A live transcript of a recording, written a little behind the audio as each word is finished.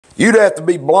You'd have to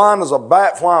be blind as a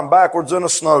bat flying backwards in a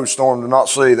snowstorm to not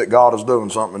see that God is doing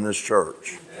something in this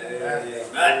church.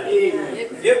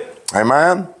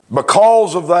 Amen?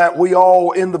 Because of that, we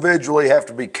all individually have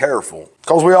to be careful.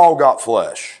 Because we all got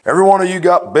flesh. Every one of you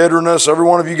got bitterness. Every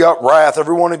one of you got wrath.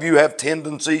 Every one of you have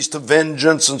tendencies to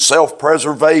vengeance and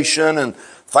self-preservation and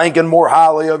thinking more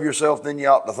highly of yourself than you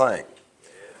ought to think.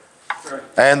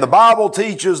 And the Bible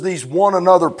teaches these one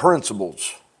another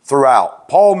principles throughout.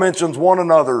 Paul mentions one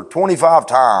another 25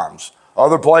 times.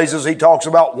 Other places he talks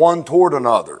about one toward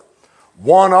another,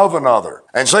 one of another.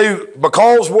 And see,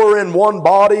 because we're in one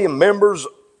body and members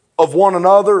of one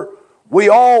another, we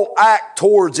all act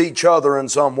towards each other in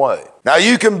some way. Now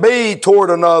you can be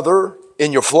toward another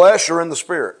in your flesh or in the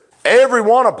spirit. Every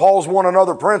one of Paul's one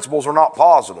another principles are not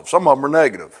positive. Some of them are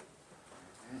negative.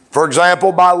 For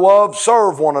example, by love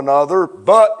serve one another,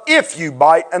 but if you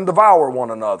bite and devour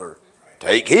one another,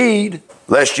 take heed,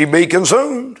 lest ye be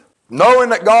consumed. Knowing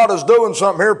that God is doing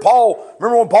something here,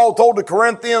 remember when Paul told the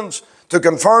Corinthians to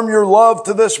confirm your love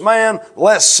to this man,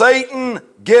 lest Satan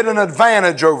get an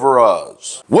advantage over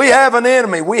us. We have an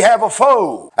enemy, we have a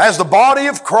foe. As the body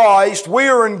of Christ, we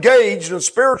are engaged in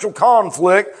spiritual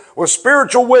conflict with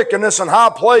spiritual wickedness in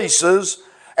high places.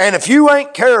 And if you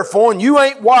ain't careful and you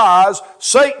ain't wise,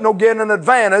 Satan will get an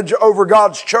advantage over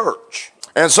God's church.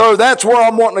 And so that's where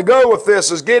I'm wanting to go with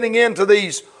this, is getting into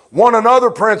these one another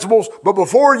principles. But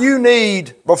before you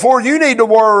need to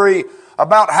worry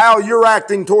about how you're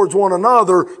acting towards one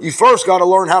another, you first got to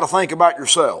learn how to think about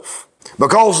yourself.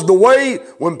 Because the way,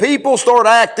 when people start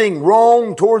acting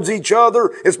wrong towards each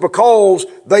other, it's because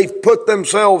they've put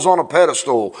themselves on a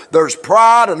pedestal. There's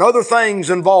pride and other things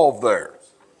involved there.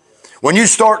 When you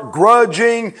start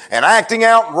grudging and acting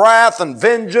out wrath and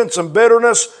vengeance and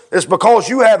bitterness, it's because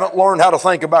you haven't learned how to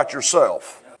think about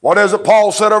yourself. What is it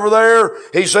Paul said over there?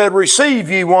 He said, receive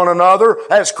ye one another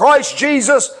as Christ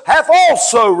Jesus hath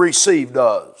also received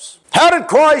us. How did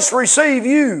Christ receive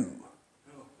you?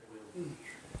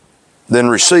 Then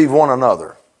receive one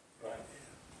another.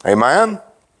 Amen?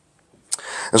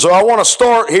 And so I want to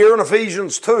start here in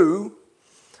Ephesians 2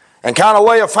 and kind of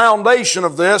lay a foundation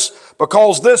of this,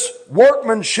 because this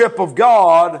workmanship of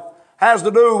God has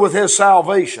to do with His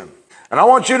salvation. And I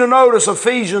want you to notice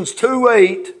Ephesians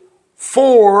 2:8,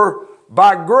 for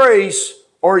by grace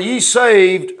are ye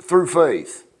saved through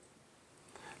faith.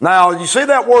 Now, you see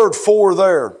that word for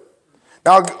there?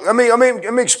 Now, let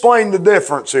me explain the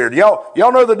difference here.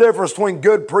 Y'all know the difference between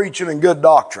good preaching and good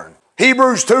doctrine.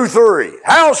 Hebrews 2:3.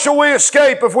 How shall we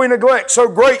escape if we neglect so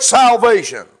great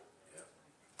salvation?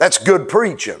 That's good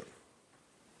preaching.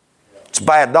 It's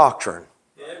bad doctrine.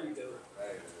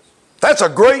 That's a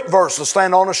great verse to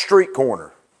stand on a street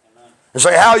corner and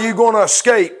say, how are you going to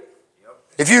escape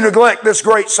if you neglect this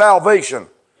great salvation?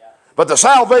 But the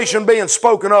salvation being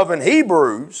spoken of in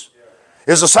Hebrews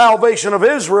is the salvation of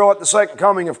Israel at the second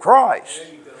coming of Christ.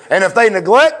 And if they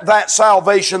neglect that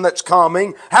salvation that's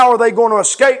coming, how are they going to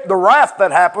escape the wrath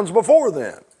that happens before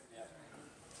then?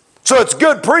 So it's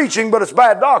good preaching, but it's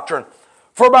bad doctrine.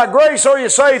 For by grace are you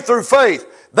saved through faith.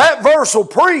 That verse will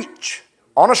preach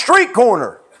on a street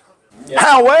corner.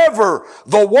 However,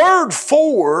 the word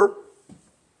for,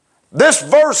 this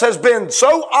verse has been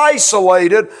so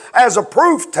isolated as a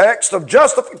proof text of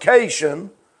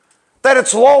justification that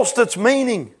it's lost its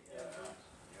meaning.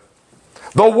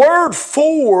 The word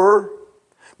for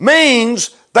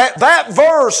means that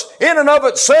verse in and of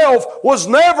itself was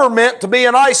never meant to be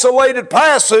an isolated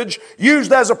passage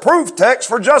used as a proof text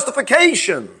for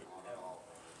justification.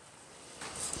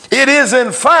 It is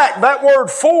in fact, that word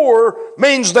for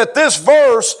means that this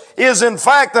verse is in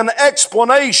fact an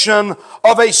explanation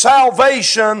of a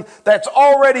salvation that's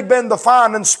already been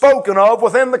defined and spoken of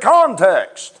within the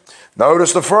context.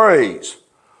 Notice the phrase,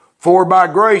 for by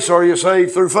grace are you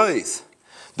saved through faith.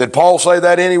 Did Paul say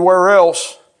that anywhere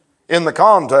else in the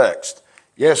context?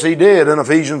 Yes, he did in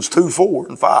Ephesians 2, 4,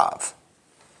 and 5.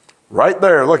 Right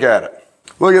there, look at it.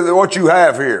 Look at what you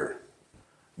have here.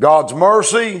 God's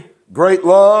mercy, great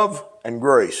love, and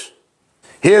grace.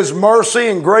 His mercy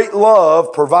and great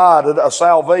love provided a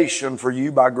salvation for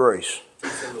you by grace.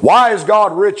 Why is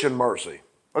God rich in mercy?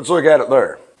 Let's look at it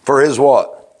there. For His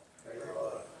what?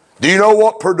 Do you know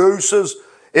what produces?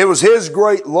 It was His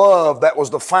great love that was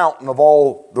the fountain of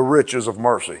all the riches of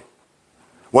mercy.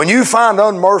 When you find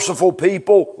unmerciful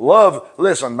people,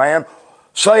 listen man,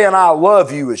 saying I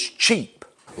love you is cheap.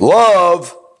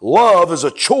 Love is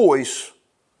a choice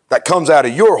that comes out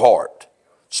of your heart.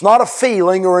 It's not a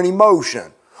feeling or an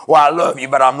emotion. Well, I love you,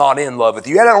 but I'm not in love with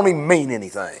you. That don't even mean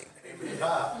anything.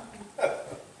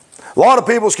 A lot of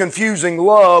people's confusing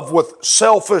love with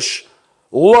selfish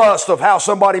lust of how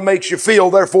somebody makes you feel,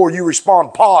 therefore you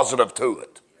respond positive to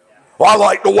it. Well, I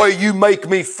like the way you make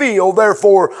me feel,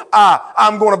 therefore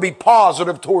I'm going to be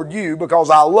positive toward you because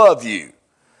I love you.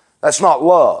 That's not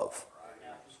love.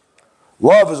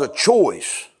 Love is a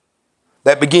choice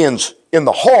that begins in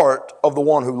the heart of the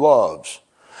one who loves.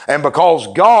 And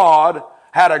because God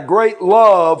had a great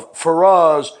love for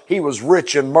us, He was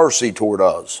rich in mercy toward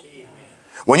us.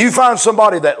 When you find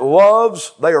somebody that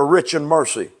loves, they are rich in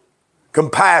mercy,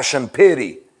 compassion,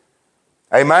 pity.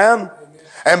 Amen?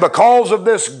 And because of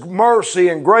this mercy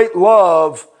and great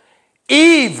love,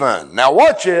 even, now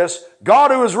watch this,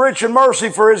 God who is rich in mercy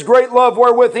for His great love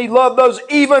wherewith He loved us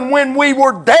even when we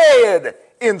were dead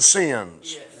in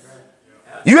sins.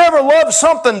 You ever love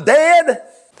something dead?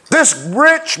 This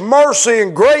rich mercy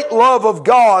and great love of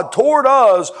God toward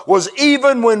us was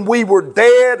even when we were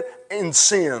dead in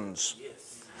sins.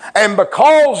 And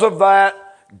because of that,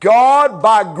 God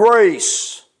by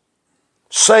grace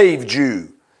saved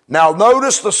you. Now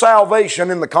notice the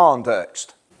salvation in the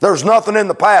context. There's nothing in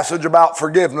the passage about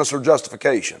forgiveness or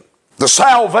justification. The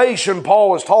salvation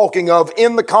Paul is talking of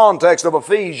in the context of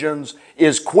Ephesians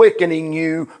is quickening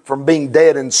you from being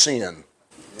dead in sin.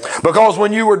 Because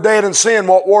when you were dead in sin,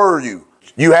 what were you?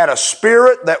 You had a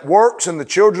spirit that works in the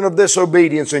children of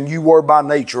disobedience, and you were by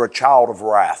nature a child of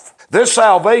wrath. This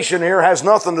salvation here has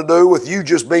nothing to do with you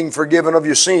just being forgiven of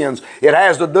your sins. It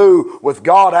has to do with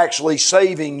God actually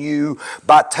saving you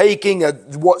by taking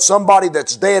somebody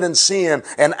that's dead in sin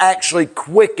and actually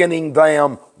quickening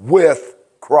them with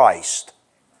Christ.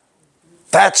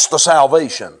 That's the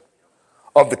salvation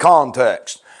of the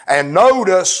context. And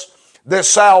notice this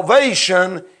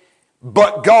salvation,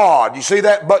 but God. You see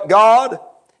that, but God?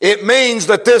 It means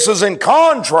that this is in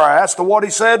contrast to what He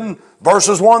said in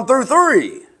verses 1 through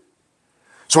 3.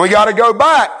 So we got to go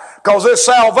back because this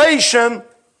salvation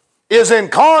is in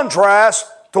contrast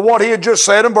to what He had just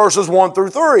said in verses 1 through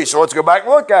 3. So let's go back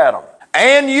and look at them.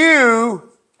 And you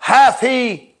hath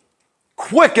He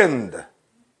quickened.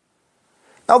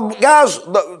 Now, guys,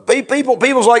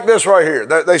 people's like this right here.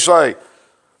 They say,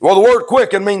 well, the word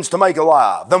quicken means to make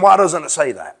alive. Then why doesn't it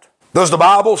say that? Does the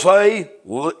Bible say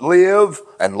live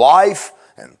and life?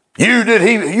 And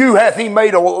you hath He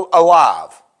made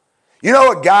alive. You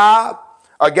know, a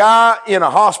guy in a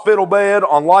hospital bed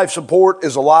on life support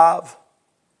is alive,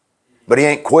 but he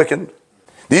ain't quickened.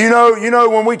 Do you know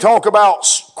when we talk about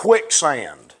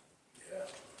quicksand,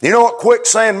 you know what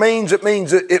quicksand means? It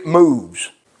means it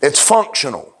moves. It's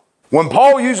functional. When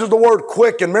Paul uses the word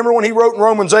quicken, remember when he wrote in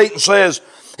Romans 8 and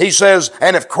he says,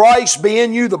 and if Christ be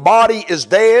in you, the body is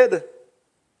dead.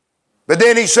 But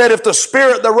then he said, if the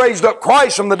Spirit that raised up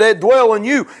Christ from the dead dwell in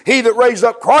you, He that raised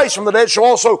up Christ from the dead shall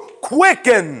also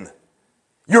quicken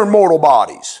your mortal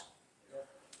bodies.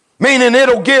 Meaning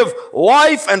it'll give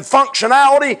life and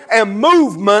functionality and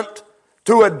movement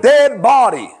to a dead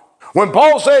body. When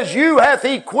Paul says, you hath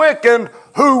He quickened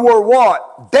who were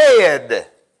what? Dead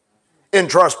in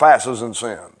trespasses and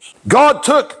sins. God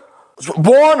took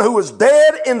one who was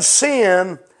dead in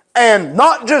sin and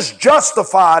not just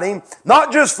justified him,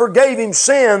 not just forgave him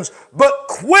sins, but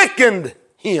quickened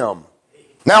him.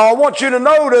 Now I want you to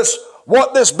notice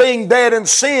what this being dead in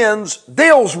sins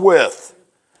deals with.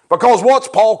 Because what's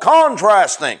Paul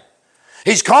contrasting?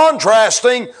 He's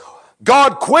contrasting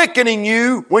God quickening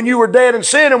you when you were dead in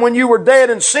sin, and when you were dead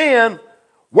in sin,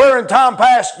 where in time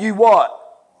past you what?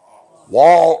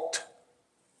 Walked.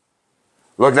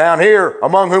 Look down here,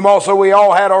 among whom also we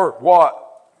all had our what?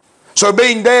 So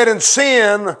being dead in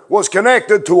sin was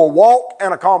connected to a walk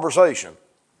and a conversation.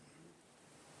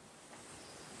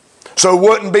 So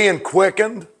wouldn't being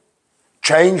quickened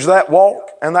change that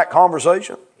walk and that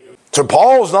conversation? So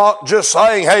Paul's not just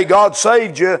saying, hey, God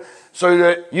saved you so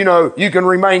that, you can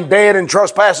remain dead in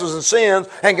trespasses and sins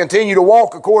and continue to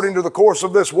walk according to the course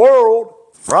of this world,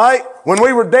 right? When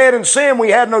we were dead in sin, we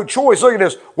had no choice. Look at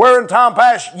this. Where in time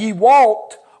past ye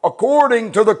walked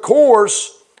according to the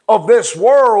course of this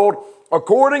world,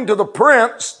 according to the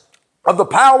prince of the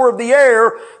power of the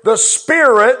air, the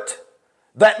spirit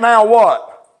that now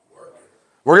what?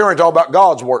 We're going to talk about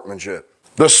God's workmanship.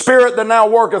 The spirit that now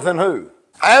worketh in who?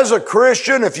 As a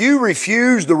Christian, if you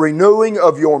refuse the renewing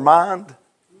of your mind,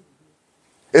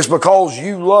 it's because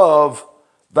you love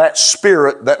that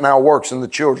spirit that now works in the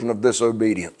children of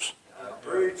disobedience.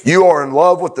 You are in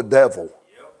love with the devil.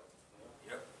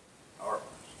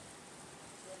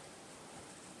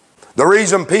 The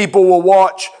reason people will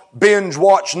binge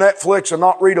watch Netflix and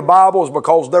not read a Bible is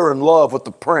because they're in love with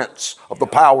the prince of the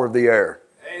power of the air.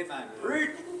 Amen.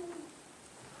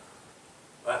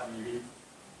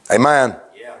 Amen.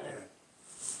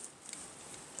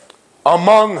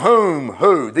 Among whom,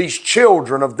 who? These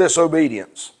children of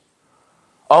disobedience.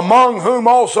 Among whom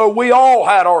also we all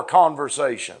had our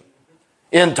conversation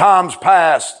in times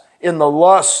past in the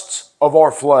lusts of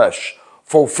our flesh,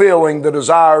 fulfilling the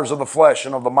desires of the flesh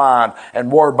and of the mind,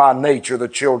 and were by nature the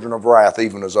children of wrath,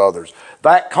 even as others.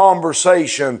 That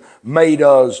conversation made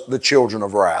us the children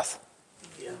of wrath.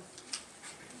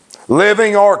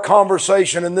 Living our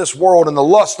conversation in this world in the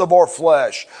lust of our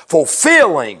flesh,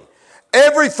 fulfilling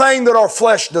everything that our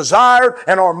flesh desired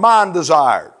and our mind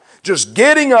desired. Just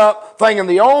getting up, thinking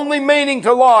the only meaning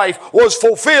to life was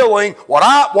fulfilling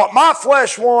what my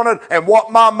flesh wanted and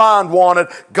what my mind wanted.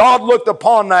 God looked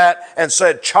upon that and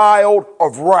said, child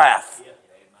of wrath.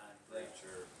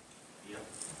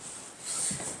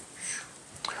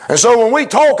 And so when we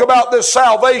talk about this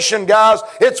salvation, guys,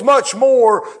 it's much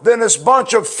more than this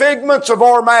bunch of figments of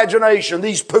our imagination,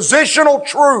 these positional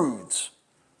truths.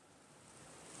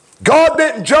 God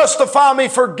didn't justify me,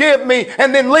 forgive me,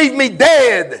 and then leave me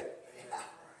dead.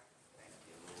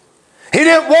 He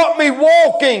didn't want me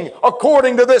walking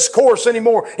according to this course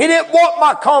anymore. He didn't want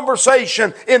my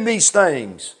conversation in these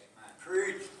things.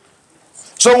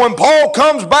 So when Paul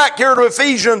comes back here to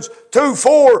Ephesians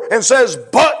 2:4 and says,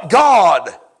 but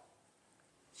God,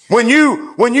 when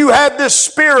you had this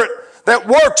spirit that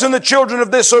works in the children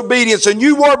of disobedience, and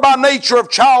you were by nature a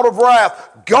child of wrath,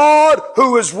 God,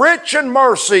 who is rich in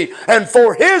mercy, and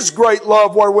for His great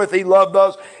love wherewith He loved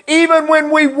us, even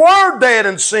when we were dead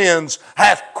in sins,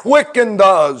 hath quickened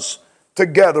us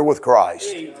together with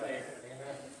Christ.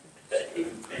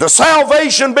 The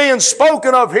salvation being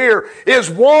spoken of here is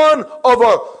one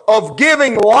of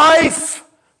giving life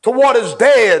to what is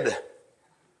dead,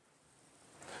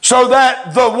 so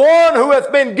that the one who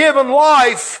hath been given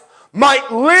life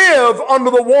might live under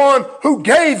the one who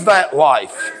gave that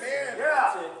life.